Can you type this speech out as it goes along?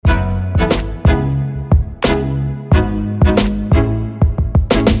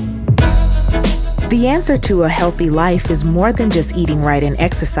The answer to a healthy life is more than just eating right and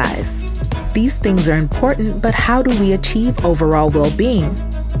exercise. These things are important, but how do we achieve overall well-being?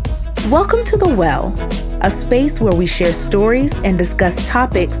 Welcome to The Well, a space where we share stories and discuss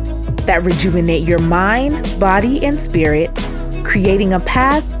topics that rejuvenate your mind, body, and spirit, creating a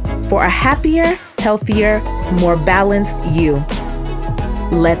path for a happier, healthier, more balanced you.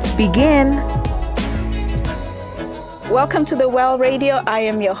 Let's begin. Welcome to The Well Radio. I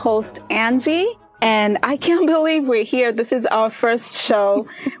am your host, Angie. And I can't believe we're here. This is our first show.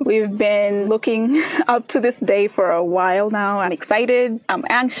 We've been looking up to this day for a while now. I'm excited, I'm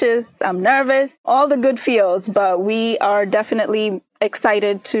anxious, I'm nervous, all the good feels, but we are definitely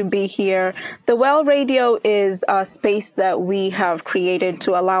excited to be here. The Well Radio is a space that we have created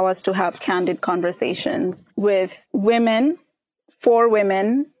to allow us to have candid conversations with women, for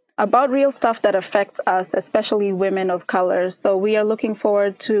women, about real stuff that affects us, especially women of color. So we are looking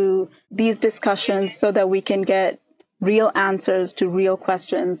forward to these discussions so that we can get real answers to real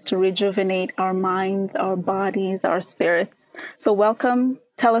questions, to rejuvenate our minds, our bodies, our spirits. So welcome.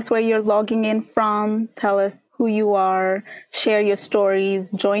 Tell us where you're logging in from. Tell us who you are. Share your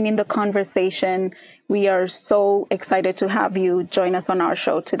stories. Join in the conversation. We are so excited to have you join us on our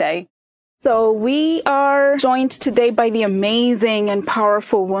show today. So we are joined today by the amazing and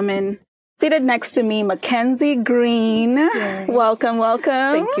powerful woman seated next to me, Mckenzie Green. Yay. Welcome.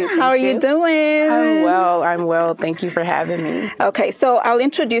 Thank you. How are you doing? I'm well. Thank you for having me. Okay, so I'll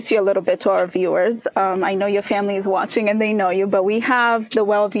introduce you a little bit to our viewers. I know your family is watching and they know you, but we have the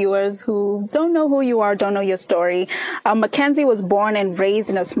Well viewers who don't know who you are, don't know your story. Mckenzie was born and raised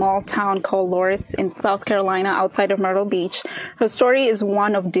in a small town called Loris in South Carolina, outside of Myrtle Beach. Her story is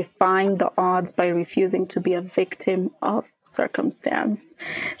one of defying the odds by refusing to be a victim of circumstance.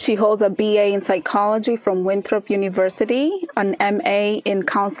 She holds a BA in psychology from Winthrop University, an MA in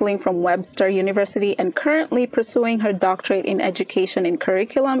counseling from Webster University, and currently pursuing her doctorate in education in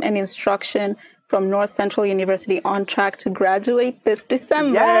curriculum and instruction from North Central University, on track to graduate this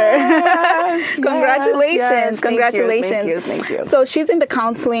December. Yes, Congratulations. Yes. Congratulations. Thank you. So she's in the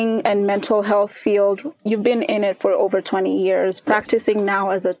counseling and mental health field. You've been in it for over 20 years, practicing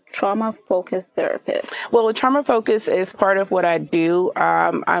now as a trauma-focused therapist. Well, a trauma focus is part of what I do.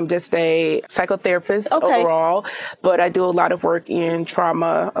 I'm just a psychotherapist overall, but I do a lot of work in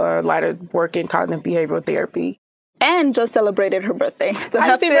trauma, a lot of work in cognitive behavioral therapy. And just celebrated her birthday. So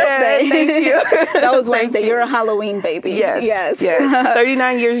happy birthday. Thank you. That was Wednesday. You're a Halloween baby. Yes.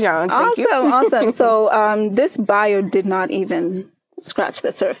 39 years young. Thank you. Awesome. So this bio did not even scratch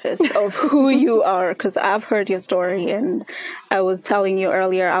the surface of who you are, because I've heard your story, and I was telling you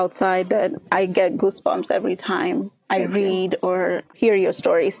earlier outside that I get goosebumps every time I read or hear your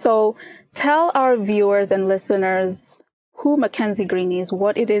story. So tell our viewers and listeners who Mckenzie Green is,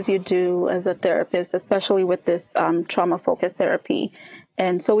 what it is you do as a therapist, especially with this trauma-focused therapy,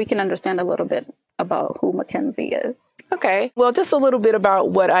 and so we can understand a little bit about who Mckenzie is. Okay. Well, just a little bit about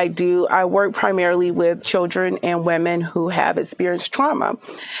what I do. I work primarily with children and women who have experienced trauma.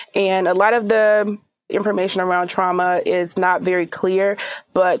 And a lot of the information around trauma is not very clear,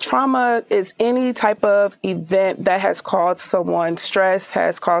 but trauma is any type of event that has caused someone stress,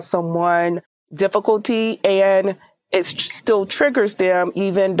 has caused someone difficulty, and it still triggers them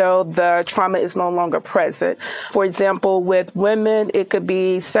even though the trauma is no longer present. For example, with women, it could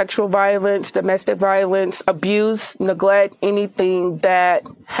be sexual violence, domestic violence, abuse, neglect, anything that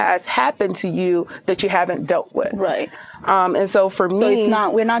has happened to you that you haven't dealt with. Right. And so for me,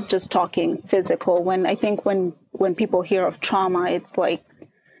 we're not just talking physical. When people hear of trauma, it's like,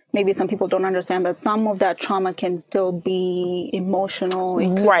 maybe some people don't understand that some of that trauma can still be emotional, it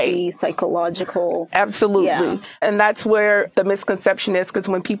could be psychological. Absolutely. Yeah. And that's where the misconception is, because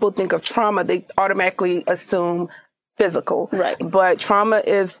when people think of trauma, they automatically assume physical. Right. But trauma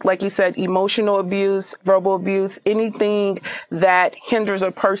is, like you said, emotional abuse, verbal abuse, anything that hinders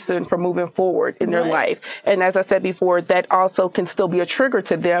a person from moving forward in their life. And as I said before, that also can still be a trigger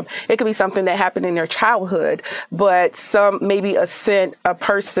to them. It could be something that happened in their childhood, but maybe a scent, a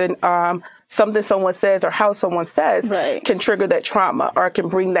person, something someone says or how someone says can trigger that trauma or can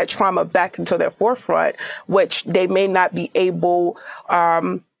bring that trauma back into their forefront, which they may not be able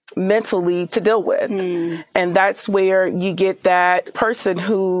mentally to deal with. And that's where you get that person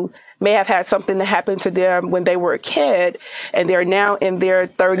who may have had something that happened to them when they were a kid, and they're now in their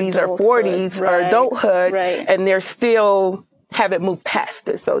 30s or 40s or adulthood, and they're still haven't moved past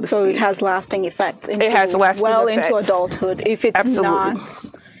it, so to speak. So it has lasting effects. Into adulthood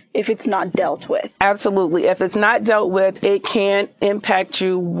if it's not dealt with. Absolutely. If it's not dealt with, it can impact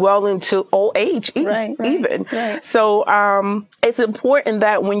you well into old age, even. Right. So it's important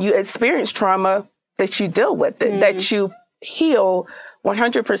that when you experience trauma, that you deal with it, that you heal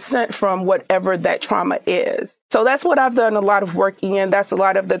 100% from whatever that trauma is. So that's what I've done a lot of work in. That's a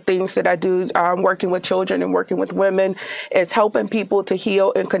lot of the things that I do, working with children and working with women, is helping people to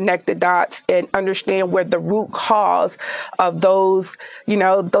heal and connect the dots and understand where the root cause of those,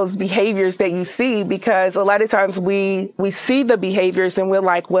 those behaviors that you see, because a lot of times we see the behaviors and we're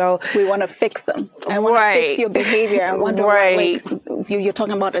like, well, we want to fix them. I want to fix your behavior. I wonder why, you're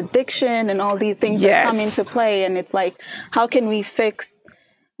talking about addiction and all these things that come into play. And it's like, how can we fix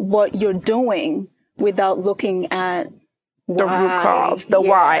what you're doing without looking at the root cause, the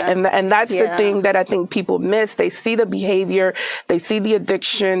why. And that's the thing that I think people miss. They see the behavior, they see the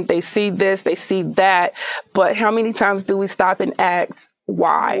addiction, they see this, they see that. But how many times do we stop and ask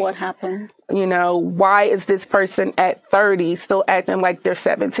why? What happened? Why is this person at 30 still acting like they're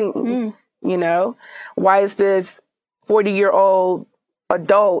 17? Why is this 40-year-old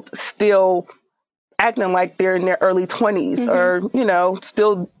adult still acting like they're in their early 20s or,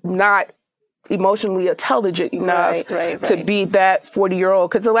 still not emotionally intelligent enough to be that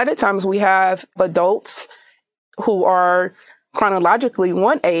 40-year-old? Because a lot of times we have adults who are chronologically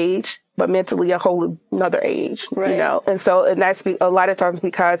one age, but mentally a whole another age, And that's a lot of times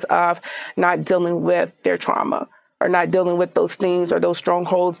because of not dealing with their trauma, or not dealing with those things or those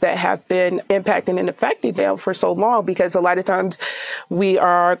strongholds that have been impacting and affecting them for so long, because a lot of times we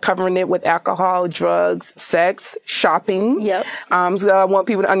are covering it with alcohol, drugs, sex, shopping. So I want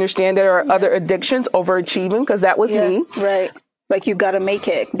people to understand there are other addictions, overachieving, because that was me. Like you got to make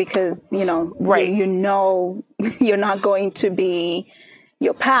it because, you're not going to be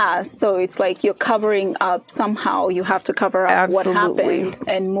your past. So it's like you're covering up somehow. You have to cover up what happened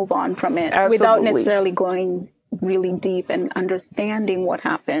and move on from it without necessarily going really deep and understanding what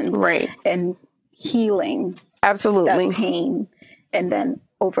happened and healing that pain and then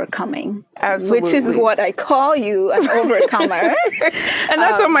overcoming, which is what I call you, an overcomer. And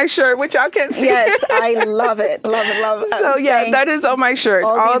that's on my shirt, which y'all can't see. Yes, I love it. Love it. So that is on my shirt.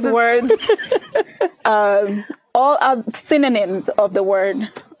 All these words, all are synonyms of the word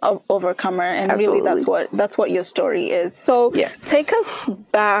of overcomer. And really that's what your story is. So take us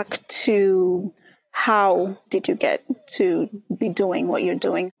back to, how did you get to be doing what you're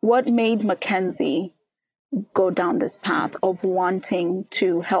doing? What made Mckenzie go down this path of wanting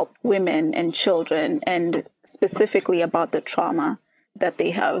to help women and children, and specifically about the trauma that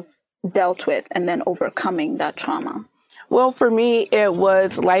they have dealt with and then overcoming that trauma? Well, for me, it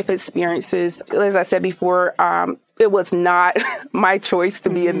was life experiences. As I said before, it was not my choice to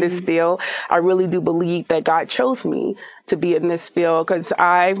be in this field. I really do believe that God chose me to be in this field because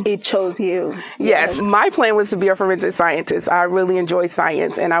It chose you. Yes. My plan was to be a forensic scientist. I really enjoy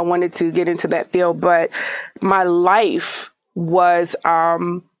science and I wanted to get into that field, but my life was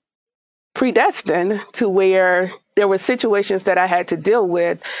predestined to where there were situations that I had to deal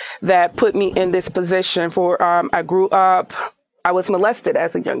with that put me in this position. I grew up, I was molested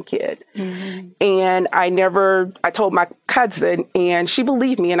as a young kid. And I told my cousin, and she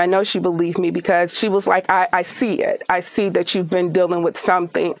believed me. And I know she believed me because she was like, I see it. I see that you've been dealing with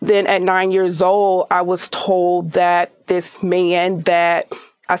something. Then at 9 years old, I was told that this man that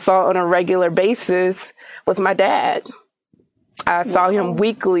I saw on a regular basis was my dad. I saw him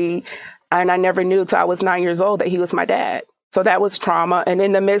weekly. And I never knew till I was 9 years old that he was my dad. So that was trauma. And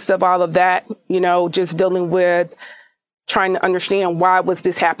in the midst of all of that, just dealing with trying to understand why was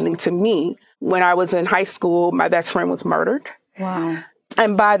this happening to me. When I was in high school, my best friend was murdered. Wow.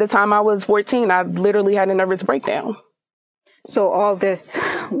 And by the time I was 14, I literally had a nervous breakdown. So all this,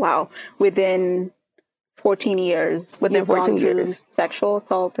 within 14 years. Within 14 years. Sexual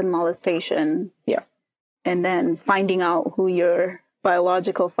assault and molestation. Yeah. And then finding out who your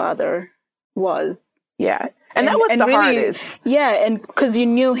biological father was. Yeah. And that was the hardest. Yeah. And because you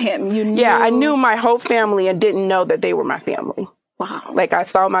knew him. I knew my whole family and didn't know that they were my family. Wow. Like I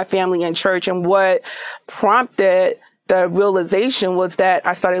saw my family in church, and what prompted the realization was that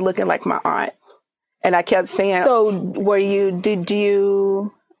I started looking like my aunt. And I kept saying. So did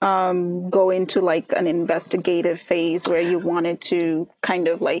you go into like an investigative phase where you wanted to kind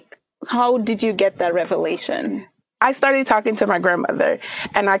of like, how did you get that revelation? I started talking to my grandmother,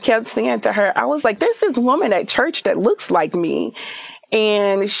 and I kept saying to her, I was like, there's this woman at church that looks like me.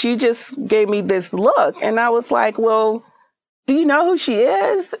 And she just gave me this look. And I was like, well, do you know who she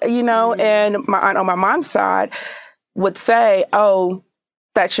is? And my aunt on my mom's side would say, oh,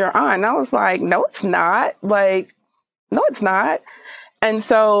 that's your aunt. And I was like, no, it's not. No, it's not. And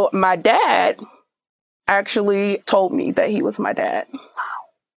so my dad actually told me that he was my dad. Wow.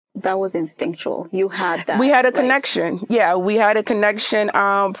 that was instinctual. You had that. We had a connection. Yeah, we had a connection.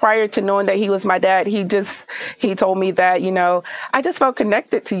 Prior to knowing that he was my dad, he told me that, I just felt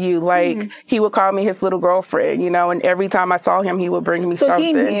connected to you. Like he would call me his little girlfriend, and every time I saw him, he would bring me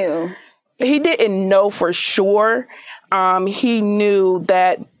something. So he knew. He didn't know for sure. He knew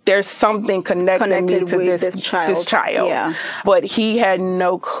that there's something connecting me to this child. Yeah. But he had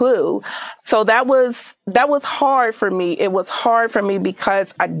no clue. So that was hard for me. It was hard for me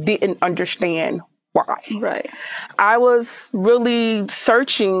because I didn't understand why. Right. I was really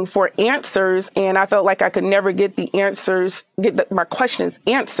searching for answers, and I felt like I could never get my questions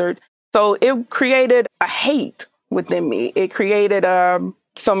answered. So it created a hate within me. It created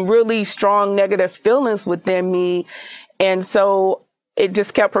some really strong negative feelings within me. And so it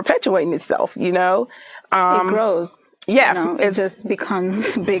just kept perpetuating itself, It grows. Yeah. It just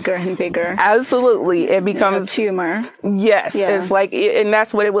becomes bigger and bigger. Absolutely. It becomes a tumor. Yes. Yeah. It's like, and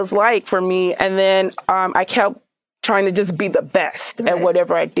that's what it was like for me. And then I kept trying to just be the best at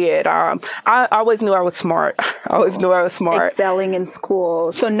whatever I did. I always knew I was smart. Excelling in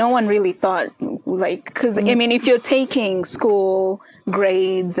school. So no one really thought, because, if you're taking school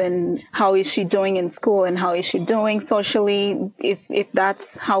grades and how is she doing in school and how is she doing socially, if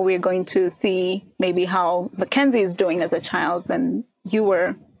that's how we're going to see maybe how Mckenzie is doing as a child, then you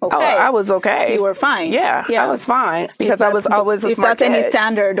were okay. Oh, I was okay. You were fine. Yeah, I was fine because I was always a smart kid. If that's any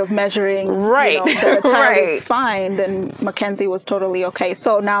standard of measuring that a child is fine, then Mckenzie was totally okay.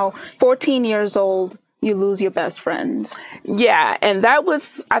 So now, 14 years old, you lose your best friend. Yeah, and that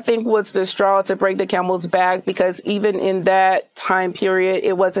was, I think, what's the straw to break the camel's back, because even in that time period,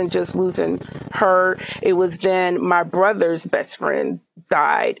 it wasn't just losing her. It was then my brother's best friend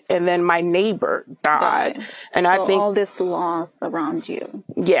died, and then my neighbor died. And so I think all this loss around you.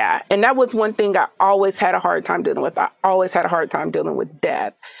 Yeah, and that was one thing I always had a hard time dealing with. I always had a hard time dealing with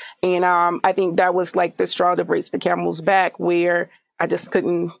death. And I think that was like the straw that breaks the camel's back, where I just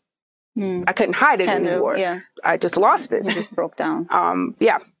couldn't I couldn't hide it anymore. Yeah. I just lost it. You just broke down.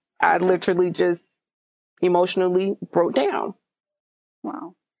 I literally just emotionally broke down.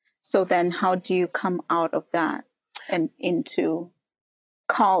 Wow. So then how do you come out of that and into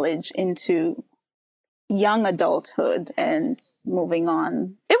college, into young adulthood and moving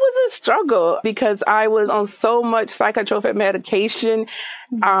on? It was a struggle because I was on so much psychotropic medication.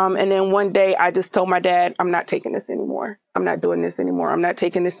 And then one day I just told my dad, I'm not taking this anymore. I'm not doing this anymore. I'm not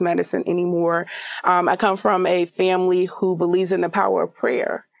taking this medicine anymore. I come from a family who believes in the power of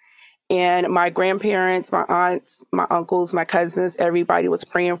prayer. And my grandparents, my aunts, my uncles, my cousins, everybody was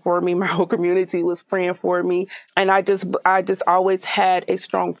praying for me. My whole community was praying for me. And I just always had a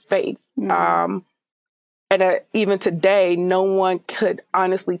strong faith. And even today, no one could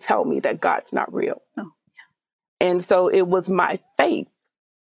honestly tell me that God's not real. Oh. And so it was my faith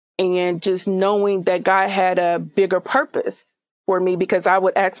and just knowing that God had a bigger purpose for me, because I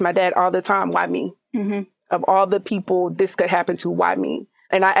would ask my dad all the time, why me? Mm-hmm. Of all the people this could happen to, why me?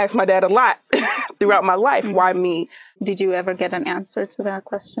 And I asked my dad a lot throughout my life, why me? Did you ever get an answer to that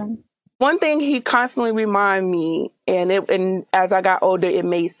question? One thing he constantly reminded me, and as I got older, it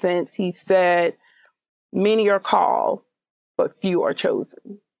made sense. He said, many are called, but few are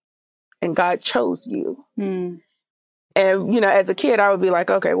chosen. And God chose you. And, as a kid, I would be like,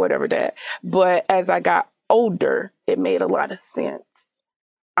 okay, whatever, Dad. But as I got older, it made a lot of sense.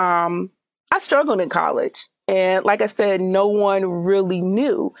 I struggled in college. And like I said, no one really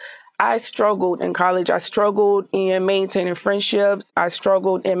knew. I struggled in college. I struggled in maintaining friendships. I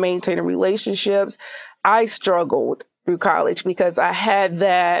struggled in maintaining relationships. I struggled through college because I had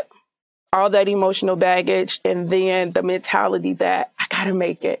all that emotional baggage, and then the mentality that I got to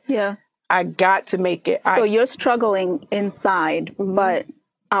make it. Yeah. I got to make it. So you're struggling inside, but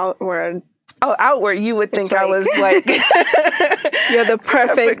outward. Oh, outward, you would think I was like... You're the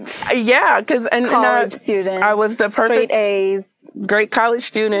perfect because college student. I was the perfect... Straight A's. Great college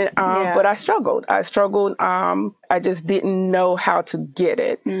student, but I struggled. I just didn't know how to get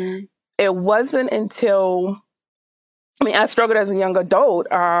it. It wasn't until... I struggled as a young adult.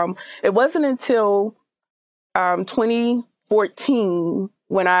 It wasn't until 2014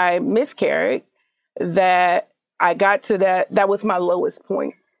 when I miscarried that I got to that. That was my lowest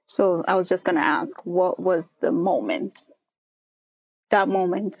point. So I was just going to ask, what was the moment? That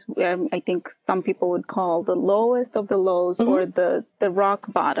moment, I think some people would call the lowest of the lows, or the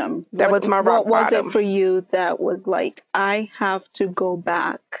rock bottom. That was my rock bottom. What was it for you that was like, I have to go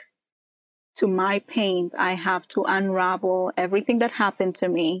back to my pains? I have to unravel everything that happened to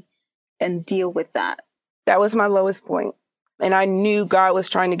me and deal with that. That was my lowest point. And I knew God was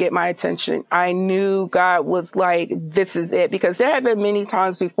trying to get my attention. I knew God was like, this is it. Because there had been many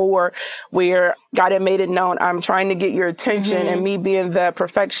times before where God had made it known, I'm trying to get your attention. And me being the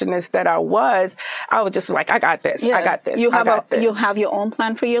perfectionist that I was just like, I got this. I got this. You have your own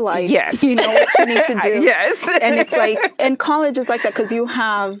plan for your life. Yes. You know what you need to do. Yes. And it's like, and college is like that because you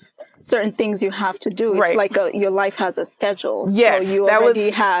have certain things you have to do. It's like your life has a schedule. Yes, so you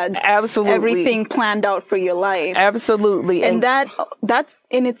already had absolutely everything planned out for your life. Absolutely. And that's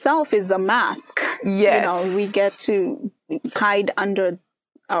in itself is a mask. Yes. You know, we get to hide under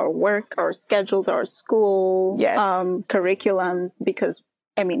our work, our schedules, our school curriculums, because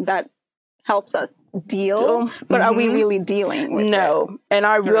I mean that helps us deal, but are we really dealing with it? And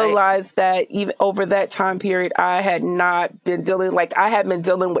I realized that even over that time period, I had not been dealing, like I had been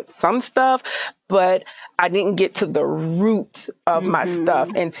dealing with some stuff, but I didn't get to the root of my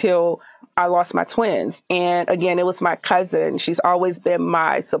stuff until I lost my twins. And again, it was my cousin. She's always been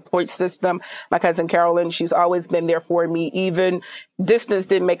my support system. My cousin Carolyn, she's always been there for me. Even distance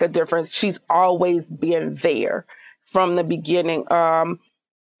didn't make a difference. She's always been there from the beginning.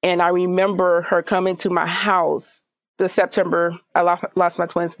 And I remember her coming to my house the September, I lost my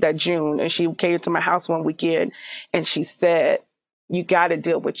twins that June, and she came to my house one weekend and she said, you got to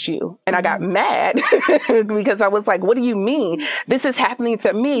deal with you. And I got mad because I was like, what do you mean? This is happening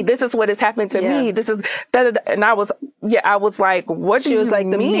to me. This is what is happening to me. This is, and I was like, what do you mean? She was like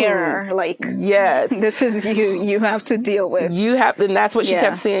the mirror, like, yes, this is you have to deal with. You have, and that's what she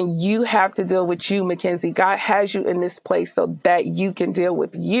kept saying. You have to deal with you, Mckenzie. God has you in this place so that you can deal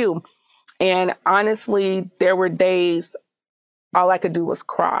with you. And honestly, there were days all I could do was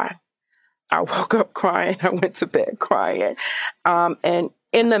cry. I woke up crying. I went to bed crying. And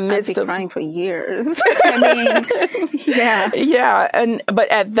in the midst of crying for years. I mean, yeah.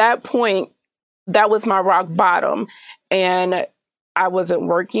 But at that point, that was my rock bottom. And I wasn't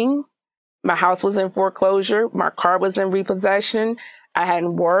working. My house was in foreclosure. My car was in repossession. I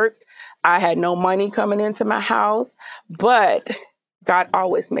hadn't worked. I had no money coming into my house. But God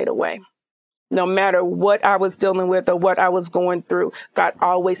always made a way. No matter what I was dealing with or what I was going through, God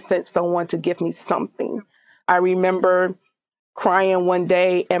always sent someone to give me something. I remember crying one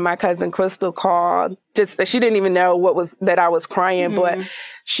day and my cousin Crystal called. She didn't even know that I was crying, but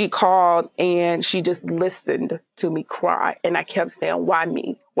she called and she just listened to me cry. And I kept saying, why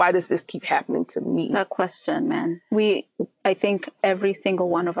me? Why does this keep happening to me? That question, man. I think every single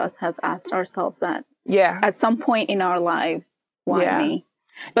one of us has asked ourselves that. Yeah. At some point in our lives, why me?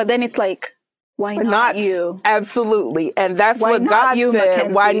 But then it's like, why not you? Absolutely. And that's what God said.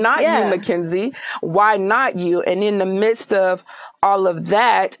 Mckenzie? Why not you, Mckenzie? Why not you? And in the midst of all of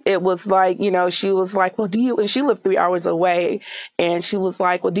that, it was like, she was like, well, and she lived 3 hours away. And she was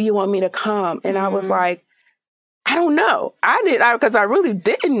like, well, do you want me to come? And I was like, I don't know. Because I really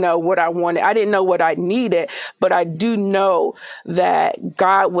didn't know what I wanted. I didn't know what I needed. But I do know that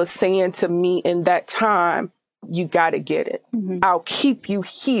God was saying to me in that time, you got to get it. I'll keep you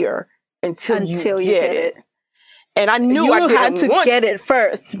here until you get it. And I knew you had to get it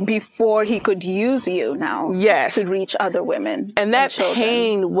first before he could use you now to reach other women. And that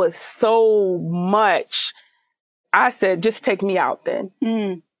pain was so much. I said, just take me out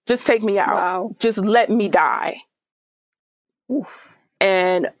then. Just take me out. Wow. Just let me die. Oof.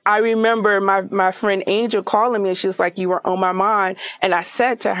 And I remember my friend Angel calling me and she was like, you were on my mind. And I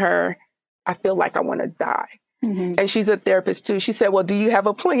said to her, I feel like I want to die. And she's a therapist too. She said, well, do you have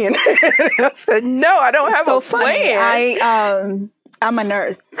a plan? I said, no, I don't have a plan. I'm a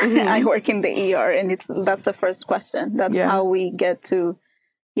nurse. I work in the ER and that's the first question. That's how we get to,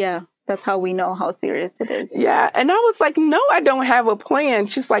 that's how we know how serious it is. Yeah. And I was like, no, I don't have a plan.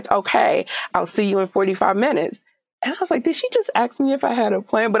 She's like, okay, I'll see you in 45 minutes. And I was like, did she just ask me if I had a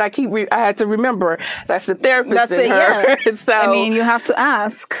plan? But I had to remember that's the therapist in her. So I mean, you have to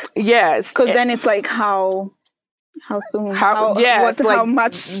ask. Yes. Because then it's like, how soon? How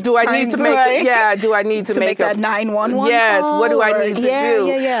much do I need to make it? Yeah, do I need to make that 911? Yes, what do I need to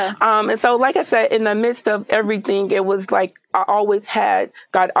do? Yeah. And so, like I said, in the midst of everything, it was like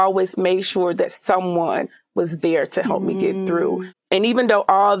God always made sure that someone was there to help me get through. And even though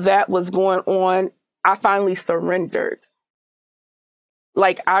all that was going on, I finally surrendered.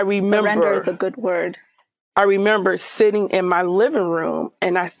 Like I remember. Surrender is a good word. I remember sitting in my living room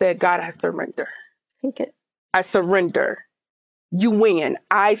and I said, God, I surrender. Take it. I surrender. You win.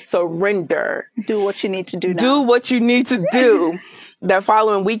 I surrender. Do what you need to do now. Do what you need to do. That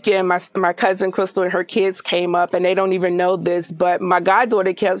following weekend, my cousin Crystal and her kids came up, and they don't even know this, but my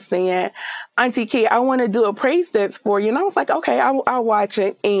goddaughter kept saying, Auntie Kay, I want to do a praise dance for you. And I was like, okay, I'll watch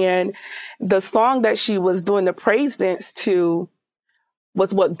it. And the song that she was doing the praise dance to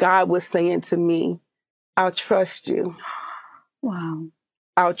was what God was saying to me. I'll trust you. Wow.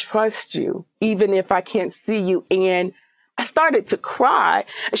 I'll trust you, even if I can't see you. And I started to cry.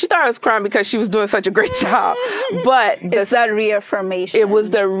 And she thought I was crying because she was doing such a great job. But it's that reaffirmation. It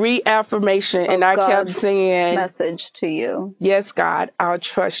was the reaffirmation. And I kept saying, message to you. Yes, God, I'll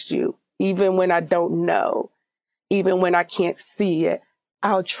trust you. Even when I don't know, even when I can't see it,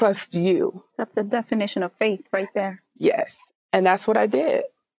 I'll trust you. That's the definition of faith right there. Yes. And that's what I did.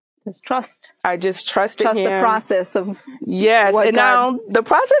 Just trust. I just trusted him. Trust the process of and now the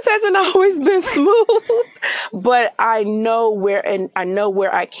process hasn't always been smooth, but I know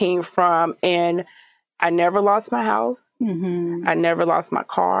where I came from, and I never lost my house. Mm-hmm. I never lost my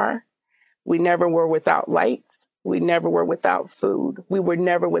car. We never were without lights. We never were without food. We were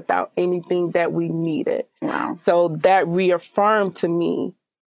never without anything that we needed. Wow. So that reaffirmed to me,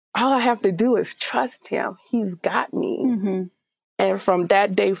 all I have to do is trust him. He's got me. Mm-hmm. And from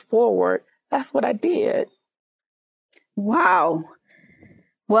that day forward, that's what I did. Wow.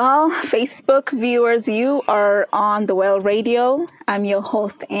 Well, Facebook viewers, you are on The Well Radio. I'm your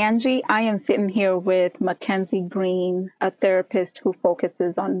host, Angie. I am sitting here with Mckenzie Green, a therapist who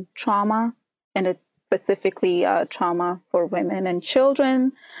focuses on trauma, and it's specifically trauma for women and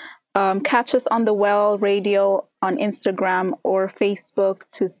children. Catch us on The Well Radio on Instagram or Facebook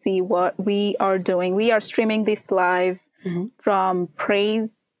to see what we are doing. We are streaming this live from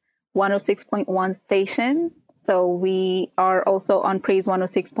Praise 106.1 station. So we are also on Praise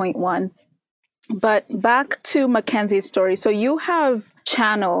 106.1. But back to Mckenzie's story. So you have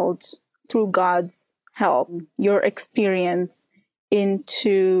channeled, through God's help, your experience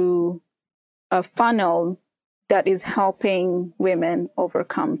into a funnel that is helping women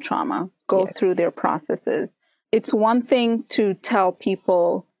overcome trauma, go through their processes. It's one thing to tell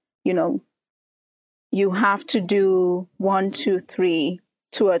people, you have to do 1, 2, 3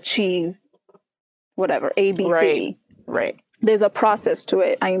 to achieve whatever, ABC. Right. There's a process to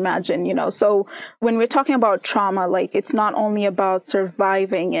it, I imagine, So when we're talking about trauma, it's not only about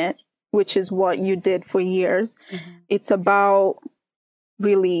surviving it, which is what you did for years. Mm-hmm. It's about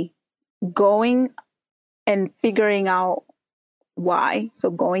really going and figuring out why. So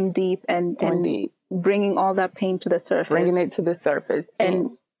going deep and bringing all that pain to the surface. Bringing it to the surface.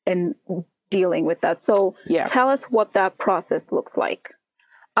 And dealing with that. So tell us what that process looks like.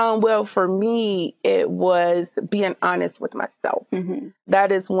 Well, for me, it was being honest with myself. Mm-hmm.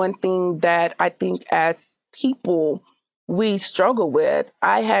 That is one thing that I think as people, we struggle with.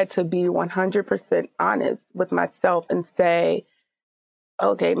 I had to be 100% honest with myself and say,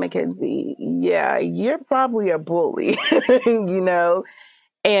 okay, Mckenzie, you're probably a bully,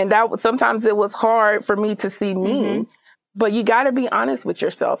 and sometimes it was hard for me to see me. Mm-hmm. But you got to be honest with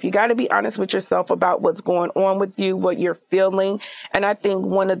yourself. You got to be honest with yourself about what's going on with you, what you're feeling. And I think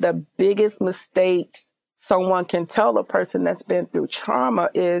one of the biggest mistakes someone can tell a person that's been through trauma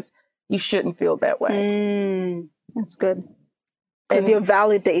is you shouldn't feel that way. That's good. Because you're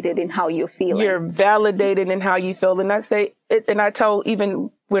validated in how you're feeling. You're validated in how you feel. And I say it, and I tell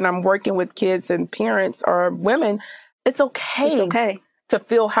even when I'm working with kids and parents or women, it's okay to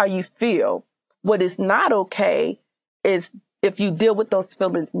feel how you feel. What is not okay is if you deal with those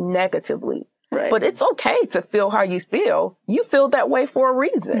feelings negatively. Right. But it's okay to feel how you feel. You feel that way for a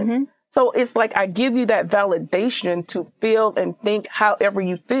reason. Mm-hmm. So it's like I give you that validation to feel and think however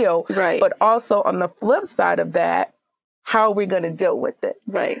you feel. Right. But also on the flip side of that, how are we going to deal with it?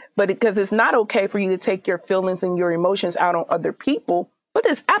 Right. But because it's not okay for you to take your feelings and your emotions out on other people, but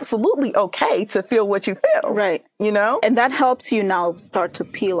it's absolutely okay to feel what you feel. Right. And that helps you now start to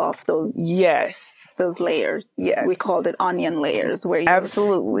peel off those those layers. Yes. We called it onion layers, where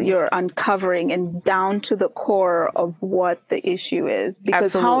absolutely you're uncovering and down to the core of what the issue is.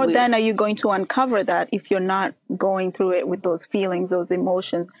 Because how then are you going to uncover that if you're not going through it with those feelings, those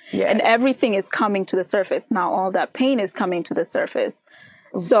emotions? Yes. And everything is coming to the surface. Now all that pain is coming to the surface.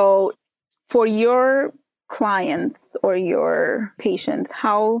 Mm-hmm. So for your clients or your patients,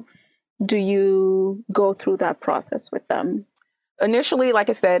 how do you go through that process with them? Initially, like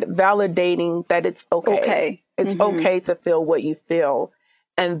I said, validating that it's okay. It's okay to feel what you feel.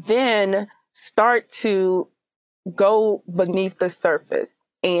 And then start to go beneath the surface.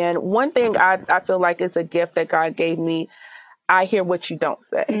 And one thing I feel like is a gift that God gave me, I hear what you don't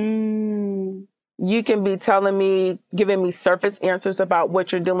say. you can be telling me, giving me surface answers about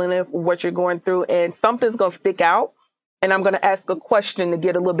what you're dealing with, what you're going through, and something's going to stick out. And I'm going to ask a question to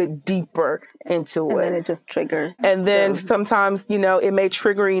get a little bit deeper into it. And then it just triggers. And then sometimes, it may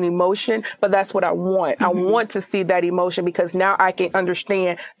trigger an emotion, but that's what I want. I want to see that emotion because now I can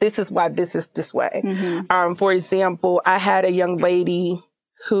understand this is why this is this way. For example, I had a young lady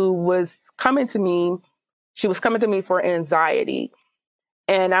who was coming to me. She was coming to me for anxiety.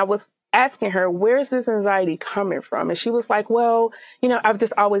 And I was asking her, where's this anxiety coming from? And she was like, well, I've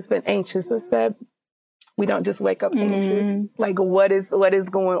just always been anxious. I said, we don't just wake up anxious. Like, what is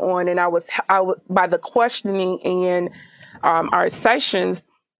going on? And I was by the questioning and our sessions,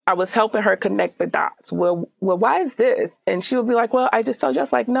 I was helping her connect the dots. Well, why is this? And she would be like, well, I just told you. I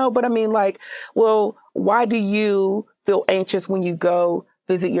was like, no, but I mean, like, well, why do you feel anxious when you go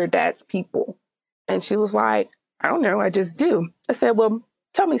visit your dad's people? And she was like, I don't know. I just do. I said, well,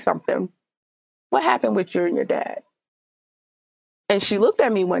 tell me something. What happened with you and your dad? And she looked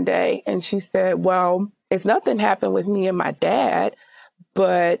at me one day and she said, well, it's nothing happened with me and my dad,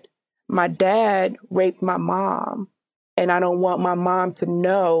 but my dad raped my mom. And I don't want my mom to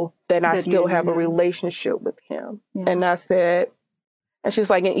know that I still have a relationship with him. Yeah. And I said, and she's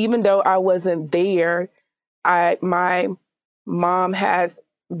like, and even though I wasn't there, my mom has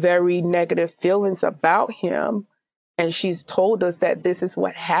very negative feelings about him. And she's told us that this is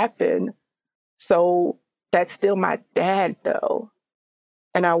what happened. So that's still my dad, though.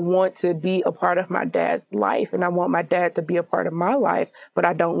 And I want to be a part of my dad's life. And I want my dad to be a part of my life. But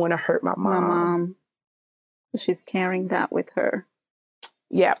I don't want to hurt my mom. She's carrying that with her.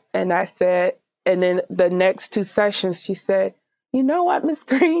 Yeah. And I said, and then the next 2 sessions, she said, you know what, Miss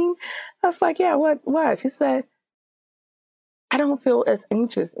Green? I was like, yeah, what? She said, I don't feel as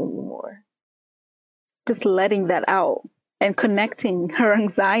anxious anymore. Just letting that out and connecting her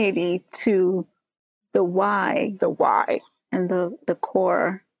anxiety to the why. The why. And the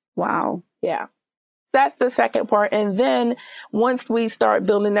core. Wow. Yeah. That's the second part. And then once we start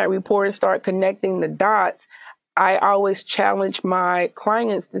building that rapport and start connecting the dots, I always challenge my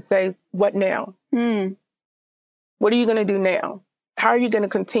clients to say, what now? What are you going to do now? How are you going to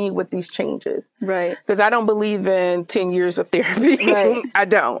continue with these changes? Right. Because I don't believe in 10 years of therapy. Right. I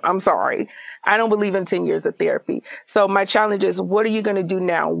don't. I'm sorry. I don't believe in 10 years of therapy. So my challenge is, what are you going to do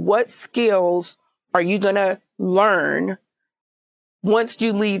now? What skills are you going to learn once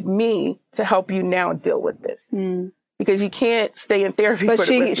you leave me to help you now deal with this? Because you can't stay in therapy for the rest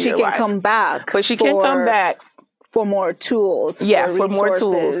of your life. But she can come back. But she can come back. For more tools. Yeah, for more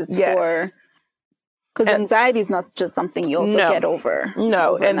tools. Yes. Because anxiety is not just something you also get over.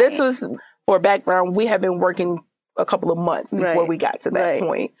 No. Overnight. And this was, for background, we have been working a couple of months before we got to that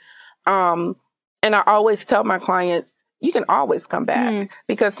point. And I always tell my clients, you can always come back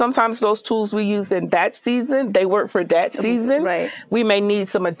because sometimes those tools we use in that season, they work for that season. Right. We may need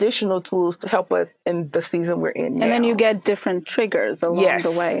some additional tools to help us in the season we're in now. And then you get different triggers along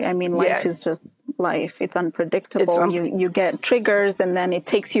the way. I mean, life is just life. It's unpredictable. You get triggers and then it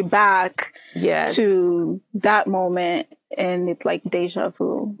takes you back to that moment and it's like deja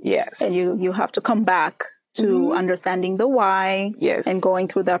vu. Yes. And you have to come back to understanding the why and going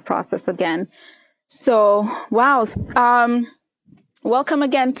through that process again. So, wow. Welcome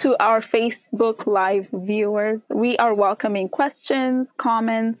again to our Facebook Live viewers. We are welcoming questions,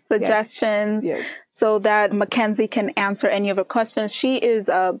 comments, suggestions so that Mckenzie can answer any of her questions. She is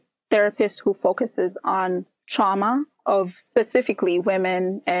a therapist who focuses on trauma of specifically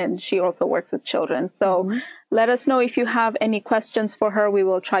women, and she also works with children. So let us know if you have any questions for her. We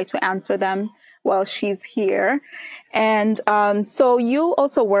will try to answer them while she's here. And so you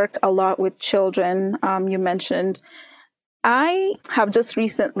also work a lot with children. You mentioned, I have just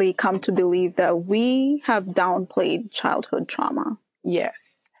recently come to believe that we have downplayed childhood trauma.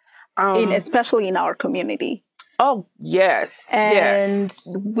 Yes. Especially in our community. Oh, yes. And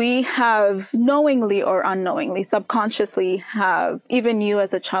we have knowingly or unknowingly, subconsciously have, even you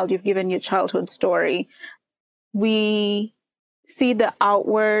as a child, you've given your childhood story. We see the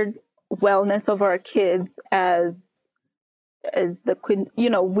outward wellness of our kids as the,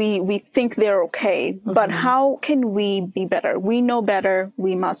 we think they're okay, but how can we be better? We know better.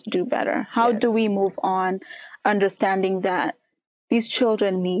 We must do better. How do we move on, understanding that these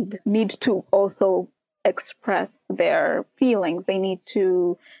children need to also express their feelings. They need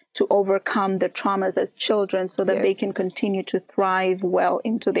to overcome the traumas as children so that they can continue to thrive well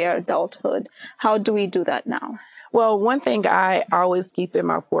into their adulthood. How do we do that now? Well, one thing I always keep in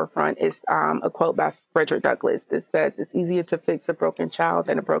my forefront is a quote by Frederick Douglass that says, it's easier to fix a broken child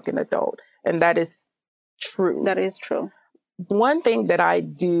than a broken adult. And that is true. That is true. One thing that I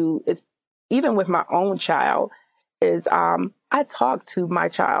do is even with my own child, is I talk to my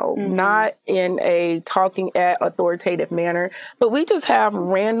child, not in a talking at authoritative manner, but we just have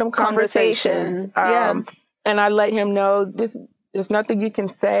random conversations. And I let him know there's nothing you can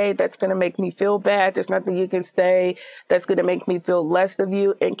say that's going to make me feel bad. There's nothing you can say that's going to make me feel less of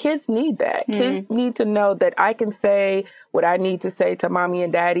you. And kids need that. Kids need to know that I can say what I need to say to mommy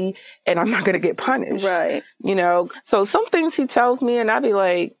and daddy, and I'm not going to get punished. Right. You know, so some things he tells me and I'll be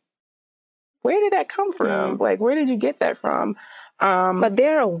like, where did that come from? Like, where did you get that from? But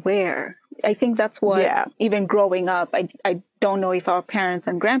they're aware. I think that's what, even growing up, I don't know if our parents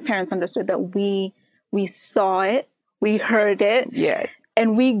and grandparents understood that we saw it. We heard it. Yes.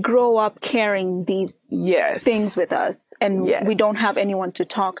 And we grow up carrying these things with us. And we don't have anyone to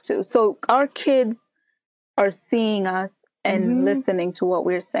talk to. So our kids are seeing us and listening to what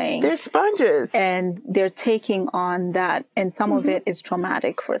we're saying. They're sponges. And they're taking on that. And some of it is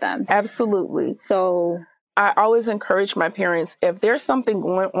traumatic for them. Absolutely. So I always encourage my parents, if there's something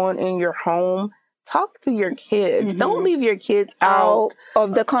going on in your home, talk to your kids. Don't leave your kids out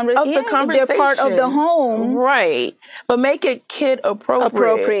of the conversation. They're part of the home. Right. But make it kid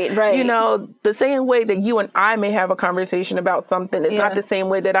appropriate. Right. You know, the same way that you and I may have a conversation about something, it's not the same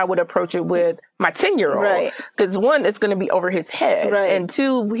way that I would approach it with my 10-year-old. Right. Because one, it's going to be over his head. Right. And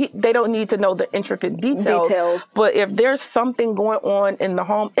two, they don't need to know the intricate details. But if there's something going on in the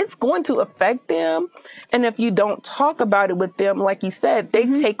home, it's going to affect them. And if you don't talk about it with them, like you said, they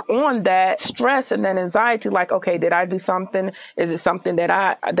take on that stress and that anxiety, like, okay, did I do something? Is it something that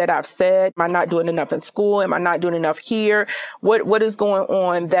I've said? Am I not doing enough in school? Am I not doing enough here? What is going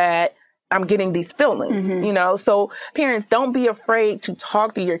on that I'm getting these feelings, you know? So parents, don't be afraid to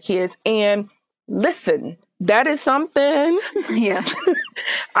talk to your kids and listen. That is something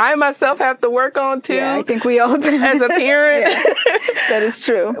I myself have to work on too. Yeah, I think we all do. As a parent. That is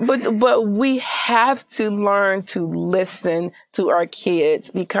true. But we have to learn to listen to our kids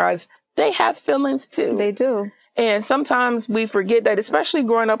because they have feelings too. They do. And sometimes we forget that, especially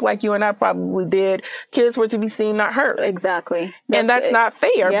growing up like you and I probably did, kids were to be seen, not heard. Exactly. And that's not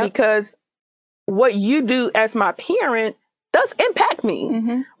fair because what you do as my parent does impact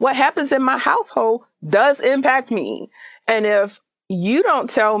me. What happens in my household does impact me. And if you don't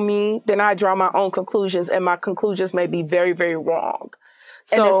tell me, then I draw my own conclusions, and my conclusions may be very, very wrong.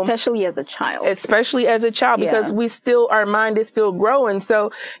 So, and especially as a child. Because our mind is still growing.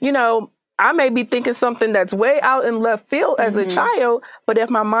 So, you know, I may be thinking something that's way out in left field as a child, but if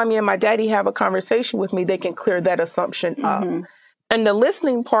my mommy and my daddy have a conversation with me, they can clear that assumption up. And the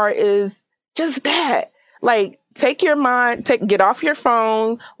listening part is just that. Like, take your mind, get off your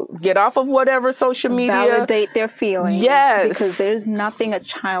phone, get off of whatever social media. Validate their feelings. Yes. Because there's nothing a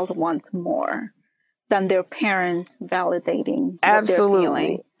child wants more than their parents validating what they're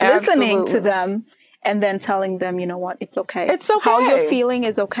feeling. Listening to them and then telling them, you know what, it's okay. It's okay. How you're feeling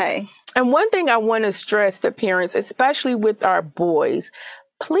is okay. And one thing I want to stress to parents, especially with our boys,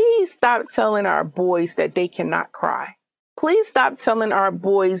 please stop telling our boys that they cannot cry. Please stop telling our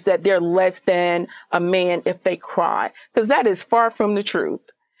boys that they're less than a man if they cry, because that is far from the truth.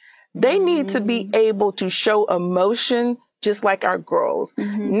 They need to be able to show emotion just like our girls.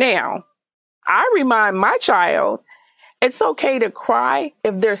 Now, I remind my child, it's okay to cry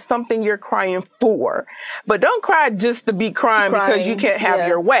if there's something you're crying for, but don't cry just to be crying because you can't have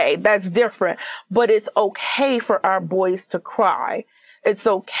your way. That's different. But it's okay for our boys to cry. It's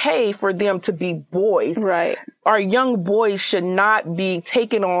okay for them to be boys. Right. Our young boys should not be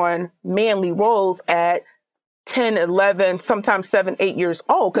taking on manly roles at 10, 11, sometimes 7, 8 years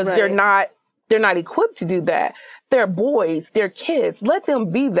old, because they're not equipped to do that. They're boys, they're kids. Let them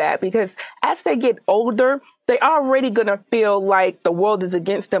be that, because as they get older, they're already going to feel like the world is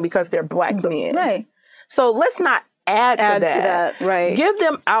against them because they're black men. Right. So let's not add to that. Right. Give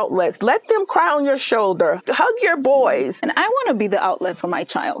them outlets. Let them cry on your shoulder. Hug your boys. And I want to be the outlet for my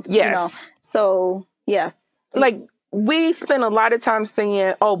child. Yes. You know? So, yes. Like, we spend a lot of time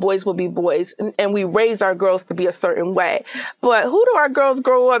saying, oh, boys will be boys, and we raise our girls to be a certain way. But who do our girls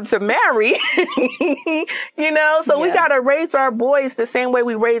grow up to marry? You know, so we got to raise our boys the same way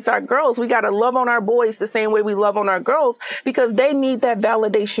we raise our girls. We got to love on our boys the same way we love on our girls, because they need that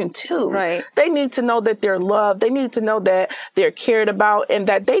validation too. Right. They need to know that they're loved. They need to know that they're cared about, and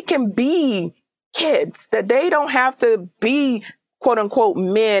that they can be kids, that they don't have to be quote unquote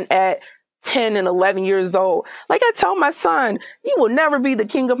men at 10 and 11 years old. Like I tell my son, you will never be the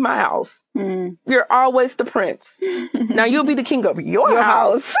king of my house. You're always the prince. Now you'll be the king of your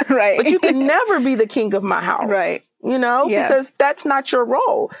house. Right. But you can never be the king of my house. Right. because that's not your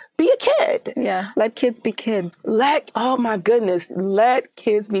role. Be a kid. Yeah. Let kids be kids. Oh my goodness, let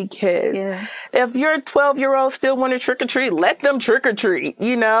kids be kids. Yeah. If your 12-year-old still want to trick or treat, let them trick or treat.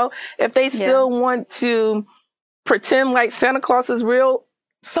 If they still want to pretend like Santa Claus is real,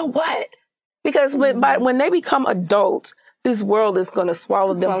 so what? Because when they become adults, this world is going to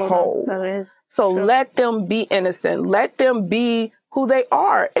swallow them whole. So let them be innocent. Let them be who they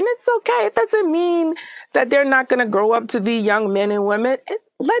are. And it's okay. It doesn't mean that they're not going to grow up to be young men and women.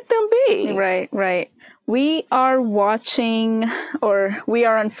 Let them be. Right. We are watching, or we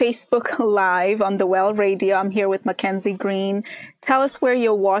are on Facebook Live on the Well Radio. I'm here with Mckenzie Green. Tell us where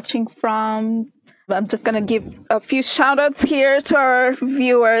you're watching from. I'm just going to give a few shout outs here to our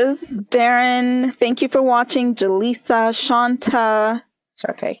viewers. Darren, thank you for watching. Jalisa, Shanta.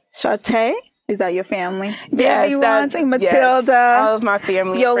 Sharte. Is that your family? Yes, watching. Matilda. Yes, all of my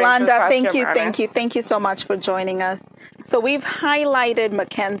family. Yolanda, thank you so much for joining us. So we've highlighted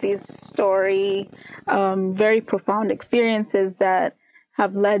Mckenzie's story, very profound experiences that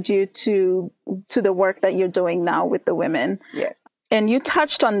have led you to the work that you're doing now with the women. Yes. And you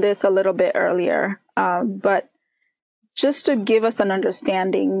touched on this a little bit earlier, but just to give us an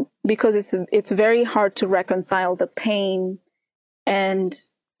understanding, because it's very hard to reconcile the pain and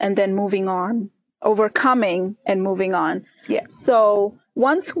then moving on, overcoming and moving on. Yes. So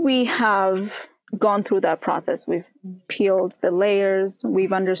once we have gone through that process, we've peeled the layers,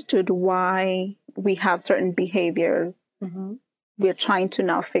 we've understood why we have certain behaviors. Mm-hmm. We're trying to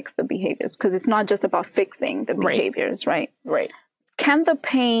now fix the behaviors, because it's not just about fixing the behaviors, right? Right. Can the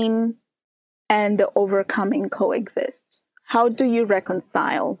pain and the overcoming coexist? How do you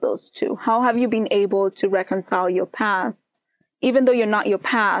reconcile those two? How have you been able to reconcile your past? Even though you're not your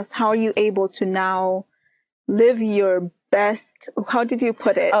past, how are you able to now live your best? How did you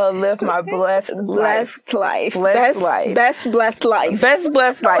put it? Live my blessed life. Best blessed life. Best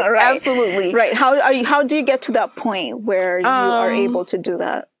blessed life. Right. Absolutely. Right. How do you get to that point where you are able to do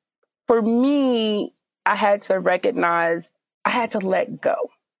that? For me, I had to recognize I had to let go.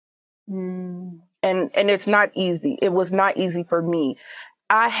 And it's not easy. It was not easy for me.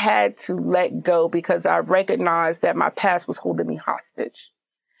 I had to let go because I recognized that my past was holding me hostage.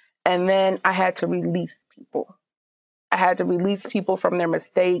 And then I had to release people. I had to release people from their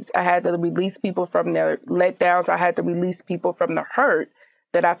mistakes. I had to release people from their letdowns. I had to release people from the hurt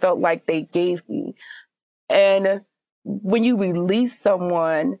that I felt like they gave me. And when you release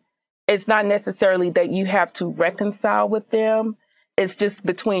someone, it's not necessarily that you have to reconcile with them. It's just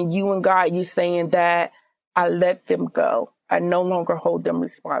between you and God, you saying that I let them go. I no longer hold them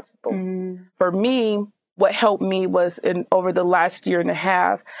responsible. For me, what helped me was over the last year and a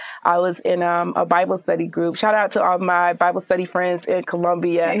half, I was in a Bible study group. Shout out to all my Bible study friends in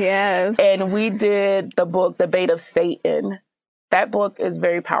Columbia. Yes. And we did the book, The Bait of Satan. That book is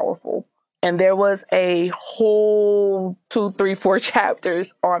very powerful. And there was a whole 2, 3, 4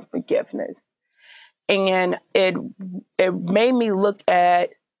 chapters on forgiveness. And it made me look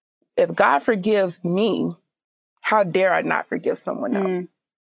at, if God forgives me, how dare I not forgive someone else?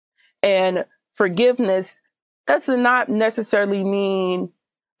 And forgiveness does not necessarily mean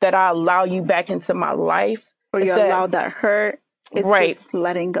that I allow you back into my life. Or you allow that hurt. It's just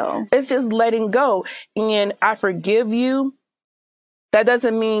letting go. It's just letting go. And I forgive you. That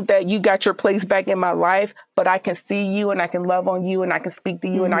doesn't mean that you got your place back in my life, but I can see you and I can love on you and I can speak to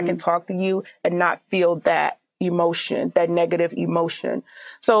you and I can talk to you and not feel that emotion, that negative emotion.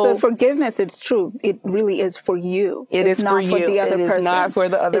 So forgiveness, it's true. It really is for you. It's not for the other person. It is not for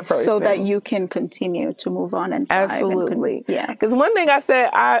the other person. So that you can continue to move on and thrive. Absolutely. Because one thing I said,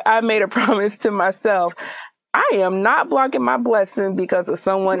 I made a promise to myself. I am not blocking my blessing because of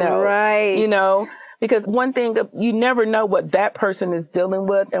someone else. Right. Because one thing, you never know what that person is dealing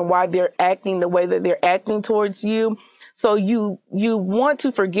with and why they're acting the way that they're acting towards you. So you want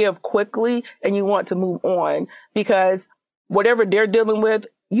to forgive quickly and you want to move on, because whatever they're dealing with,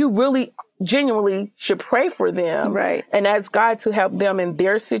 you really genuinely should pray for them. Right. And ask God to help them in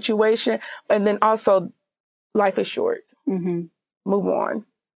their situation. And then also, life is short. Move on.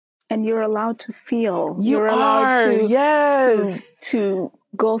 And you're allowed to feel. You're allowed to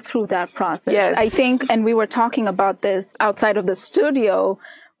go through that process. Yes. I think, and we were talking about this outside of the studio,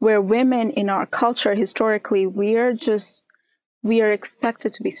 where women in our culture, historically, we are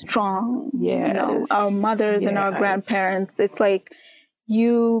expected to be strong. Yes. Our mothers and our grandparents, it's like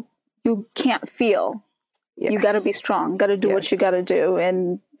you can't feel. Yes. You got to be strong, got to do what you got to do.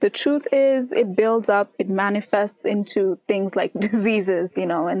 And the truth is, it builds up, it manifests into things like diseases,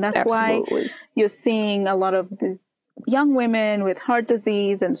 and that's why you're seeing a lot of these young women with heart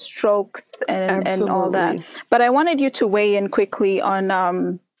disease and strokes and all that. Absolutely. But I wanted you to weigh in quickly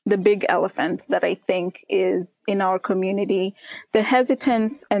on the big elephant that I think is in our community, the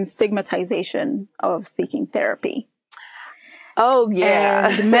hesitance and stigmatization of seeking therapy. Oh, yeah.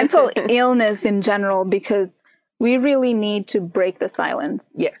 And mental illness in general, because we really need to break the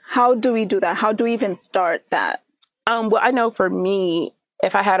silence. Yes. How do we do that? How do we even start that? Well, I know for me,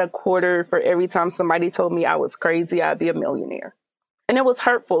 if I had a quarter for every time somebody told me I was crazy, I'd be a millionaire. And it was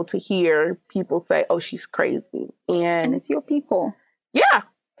hurtful to hear people say, oh, she's crazy. And it's your people. Yeah.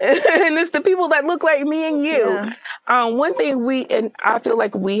 And it's the people that look like me and you. Yeah. One thing and I feel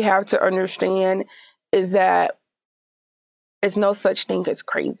like we have to understand is that there's no such thing as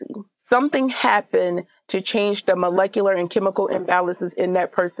crazy. Something happened to change the molecular and chemical imbalances in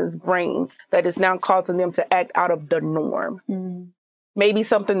that person's brain that is now causing them to act out of the norm. Mm. Maybe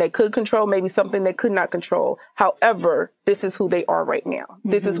something they could control, maybe something they could not control. However, this is who they are right now.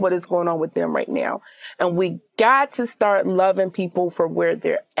 Mm-hmm. This is what is going on with them right now. And we got to start loving people for where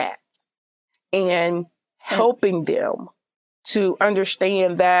they're at and helping them to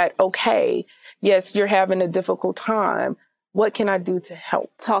understand that, okay, yes, you're having a difficult time. What can I do to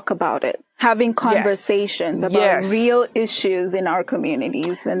help? Talk about it. Having conversations about real issues in our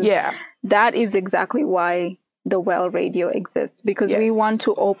communities. And that is exactly why the Well Radio exists, because we want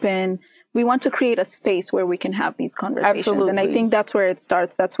to create a space where we can have these conversations. Absolutely. And I think that's where it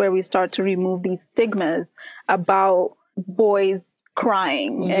starts. That's where we start to remove these stigmas about boys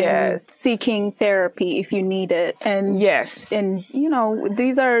crying and seeking therapy if you need it. And and you know,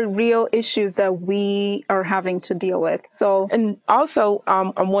 these are real issues that we are having to deal with. So, and also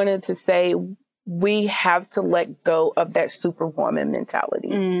I wanted to say we have to let go of that superwoman mentality.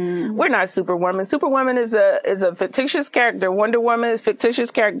 We're not superwoman. Superwoman is a fictitious character. Wonder Woman is a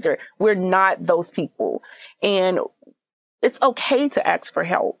fictitious character. We're not those people. And it's okay to ask for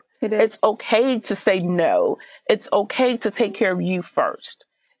help. It's okay to say no. It's okay to take care of you first.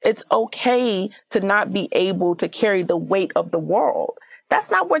 It's okay to not be able to carry the weight of the world.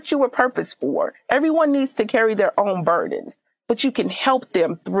 That's not what you were purposed for. Everyone needs to carry their own burdens, but you can help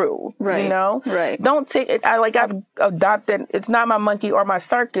them through, you know? Right. Don't take it. I've adopted, it's not my monkey or my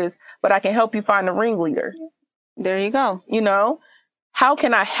circus, but I can help you find a ringleader. There you go. You know, how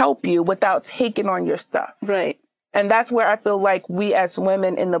can I help you without taking on your stuff? Right. And that's where I feel like we as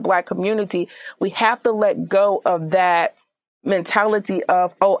women in the Black community, we have to let go of that mentality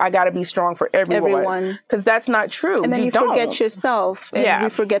of, oh, I got to be strong for everyone. Because that's not true. And then you forget yourself. And we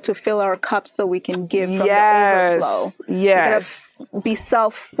forget to fill our cups so we can give from the overflow. Yes. You gotta be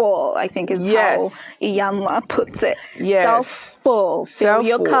self-full, I think is how Iyanla puts it. Self-full. Fill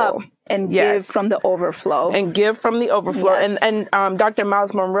your cup. And give from the overflow. And give from the overflow. And Dr.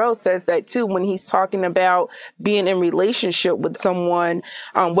 Miles Monroe says that too when he's talking about being in relationship with someone,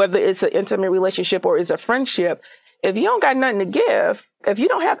 whether it's an intimate relationship or it's a friendship. If you don't got nothing to give, if you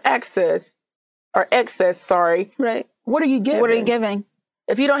don't have excess, what are you giving? What are you giving?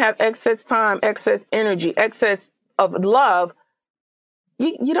 If you don't have excess time, excess energy, excess of love,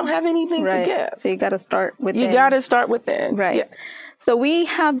 you don't have anything to give. So you got to start within. You got to start within. Right. Yeah. So we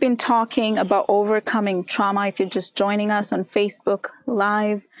have been talking about overcoming trauma. If you're just joining us on Facebook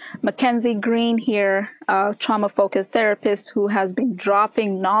Live, Mckenzie Green here, a trauma-focused therapist who has been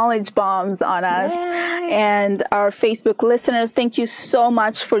dropping knowledge bombs on us. Yay. And our Facebook listeners, thank you so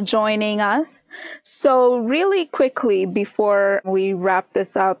much for joining us. So really quickly, before we wrap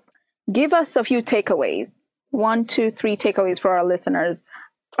this up, give us a few takeaways. 1, 2, 3 takeaways for our listeners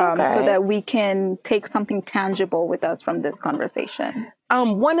so that we can take something tangible with us from this conversation.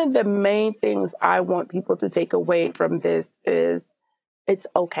 One of the main things I want people to take away from this is it's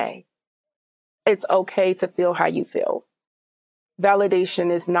okay. It's okay to feel how you feel. Validation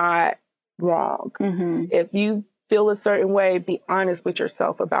is not wrong. Mm-hmm. If you feel a certain way, be honest with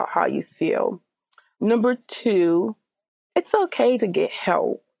yourself about how you feel. Number 2, it's okay to get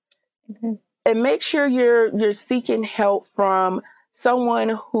help. Mm-hmm. And make sure you're seeking help from someone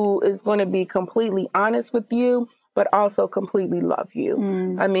who is going to be completely honest with you, but also completely love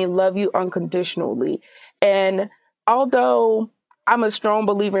you. I mean, love you unconditionally. And although I'm a strong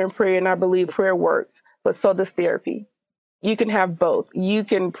believer in prayer and I believe prayer works, but so does therapy. You can have both. You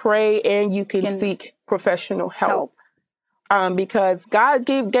can pray and you can seek professional help. Because God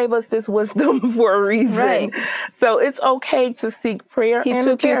gave us this wisdom for a reason. Right. So it's okay to seek prayer. He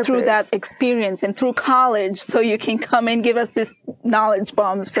took you through that experience and through college so you can come and give us this knowledge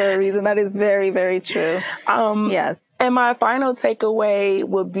bombs for a reason. That is very, very true. Yes. And my final takeaway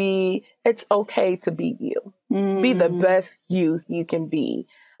would be, it's okay to be you. Be the best you can be.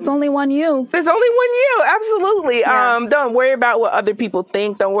 There's only one you. There's only one you. Absolutely. Yeah. Don't worry about what other people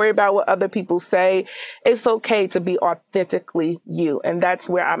think. Don't worry about what other people say. It's okay to be authentically you. And that's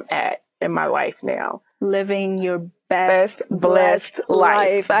where I'm at in my life now. Living your best blessed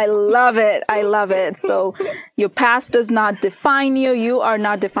life. I love it. I love it. So your past does not define you. You are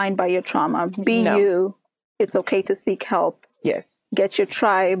not defined by your trauma. Be you. It's okay to seek help. Yes. Get your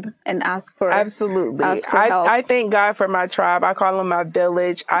tribe and ask for Absolutely. Ask for help. I thank God for my tribe. I call them my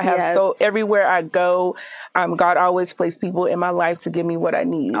village. I have everywhere I go, God always placed people in my life to give me what I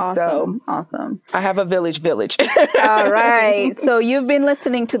need. Awesome. I have a village. All right. So you've been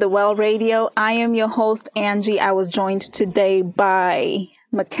listening to The Well Radio. I am your host, Angie. I was joined today by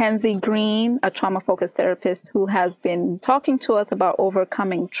Mckenzie Green, a trauma-focused therapist who has been talking to us about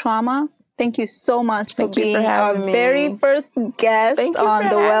overcoming trauma. Thank you so much for being our very first guest on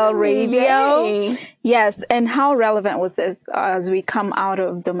The Well Radio. Yes. And how relevant was this as we come out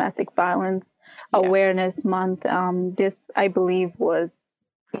of Domestic Violence Awareness Month? This, I believe, was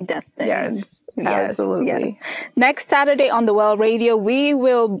predestined. Yes, absolutely. Yes. Next Saturday on The Well Radio, we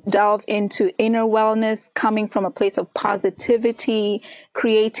will delve into inner wellness, coming from a place of positivity,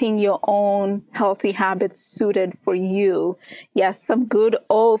 creating your own healthy habits suited for you. Yes, some good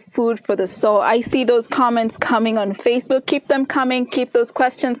old food for the soul. I see those comments coming on Facebook. Keep them coming. Keep those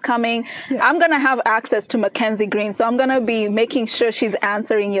questions coming. Yeah. I'm going to have access to Mckenzie Green, so I'm going to be making sure she's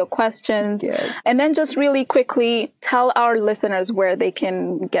answering your questions. Yes. And then just really quickly, tell our listeners where they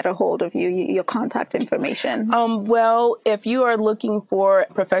can get a hold of you, your contact information. Well, if you are looking for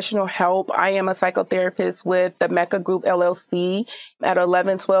professional help, I am a psychotherapist with the Mecca Group LLC at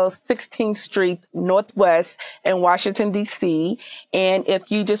 1112 16th Street Northwest in Washington, D.C. And if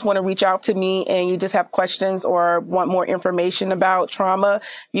you just want to reach out to me and you just have questions or want more information about trauma,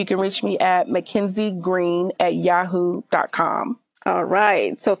 you can reach me at McKenzieGreen@yahoo.com. All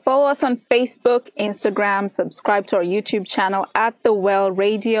right. So follow us on Facebook, Instagram, subscribe to our YouTube channel at The Well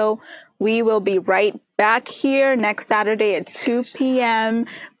Radio. We will be right back here next Saturday at 2 p.m.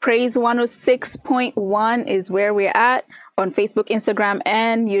 Praise 106.1 is where we're at on Facebook, Instagram,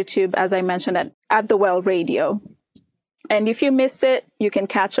 and YouTube, as I mentioned, at The Well Radio. And if you missed it, you can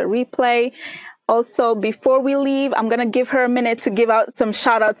catch a replay. Also, before we leave, I'm going to give her a minute to give out some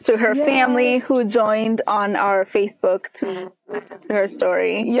shout outs to her family who joined on our Facebook to listen to her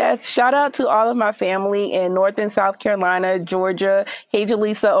story. Yes. Shout out to all of my family in North and South Carolina, Georgia, hey,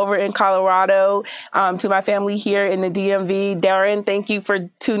 Jaleesa over in Colorado, to my family here in the DMV. Darren, thank you for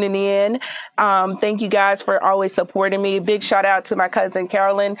tuning in. Thank you guys for always supporting me. Big shout out to my cousin,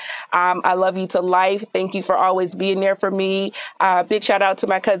 Carolyn. I love you to life. Thank you for always being there for me. Big shout out to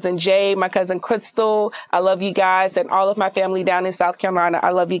my cousin, Jay, my cousin, Crystal. I love you guys, and all of my family down in South Carolina. I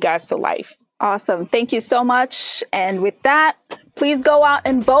love you guys to life. Awesome. Thank you so much. And with that, please go out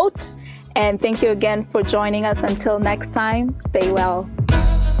and vote. And thank you again for joining us. Until next time, stay well.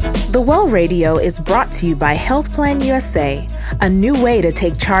 The Well Radio is brought to you by Health Plan USA, a new way to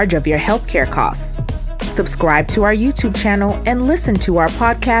take charge of your healthcare costs. Subscribe to our YouTube channel and listen to our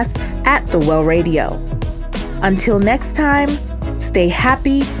podcast at The Well Radio. Until next time, stay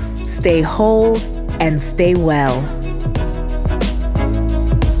happy, stay whole, and stay well.